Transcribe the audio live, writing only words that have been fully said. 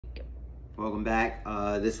Welcome back.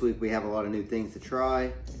 This week we have a lot of new things to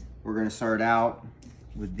try. We're going to start out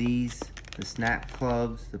with these, the Snap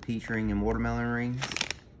Clubs, the peach ring and watermelon rings.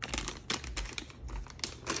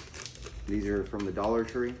 These are from the Dollar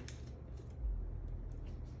Tree.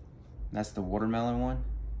 That's the watermelon one.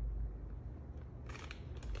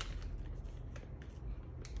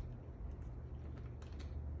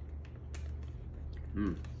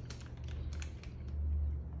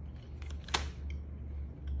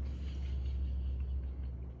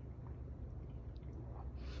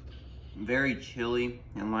 Very chilly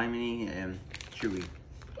and limey and chewy.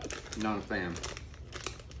 Not a fan.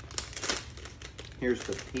 Here's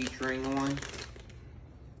the peach ring one.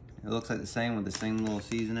 It looks like the same with the same little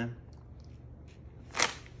seasoning.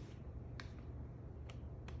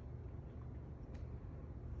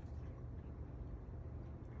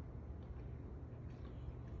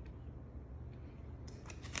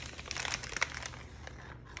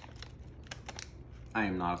 I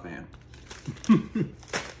am not a fan.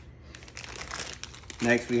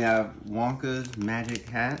 Next we have Wonka's Magic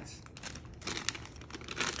Hats.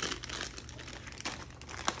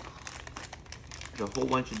 There's a whole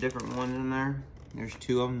bunch of different ones in there. There's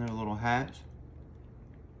two of them, they're little hats.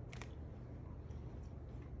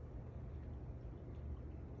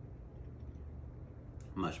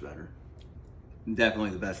 Much better. Definitely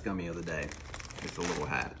the best gummy of the day. It's the little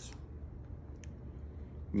hats.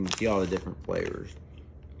 You can see all the different flavors.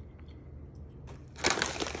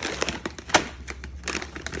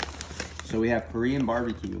 So we have Korean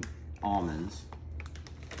barbecue almonds.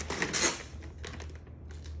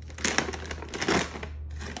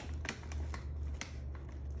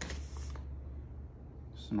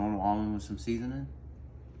 Just a normal almond with some seasoning.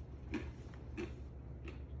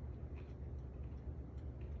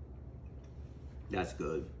 That's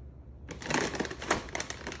good.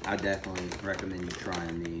 I definitely recommend you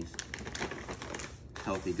trying these.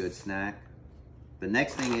 Healthy, good snack. The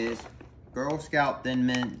next thing is Girl Scout Thin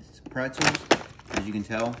Mints pretzels. As you can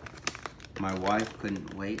tell, my wife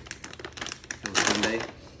couldn't wait till Sunday.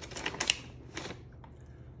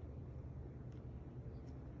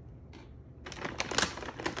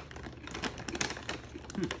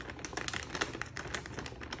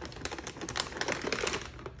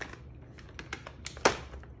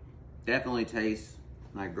 Definitely tastes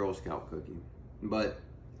like Girl Scout cookie, but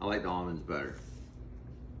I like the almonds better.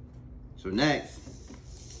 So next,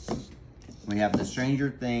 we have the Stranger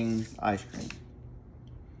Things ice cream.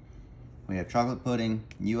 We have chocolate pudding,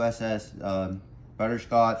 USS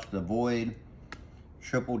butterscotch, the Void,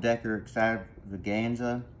 triple decker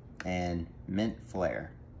extravaganza, and mint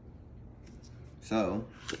flare. So,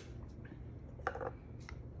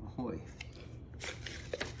 ahoy.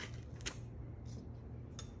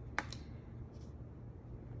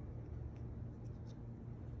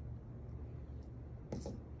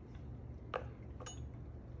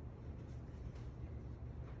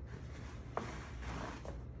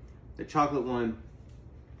 The chocolate one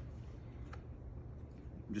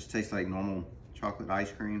just tastes like normal chocolate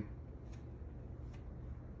ice cream.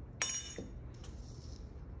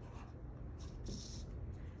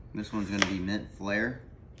 This one's gonna be mint flare.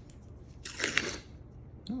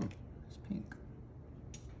 Oh, it's pink.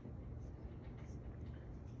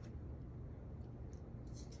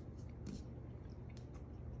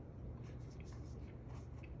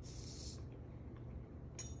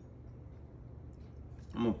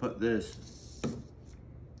 I'm gonna put this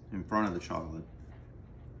in front of the chocolate.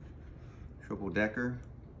 Triple decker.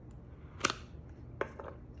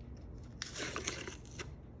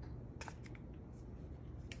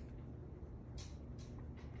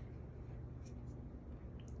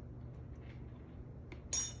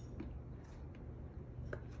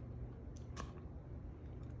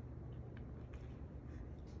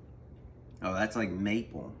 Oh, that's like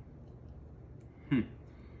maple.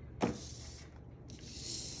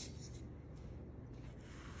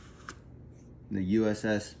 The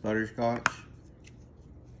USS butterscotch.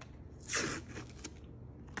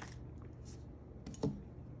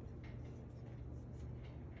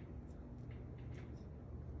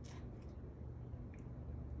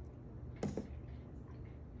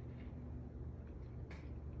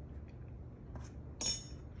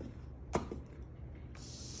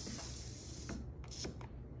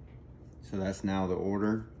 So that's now the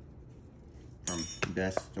order from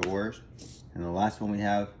best to worst. And the last one we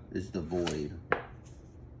have is the Void.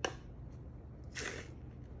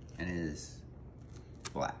 And it is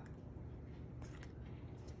black.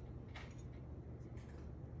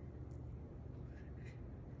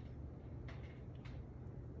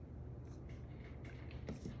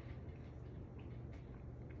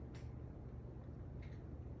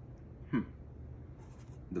 Hmm.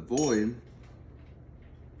 the Void,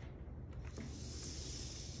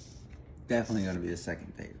 definitely gonna be the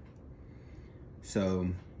second favorite. So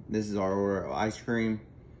this is our order of ice cream.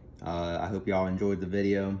 I hope y'all enjoyed the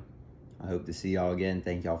video. I hope to see y'all again.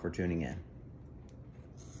 Thank y'all for tuning in.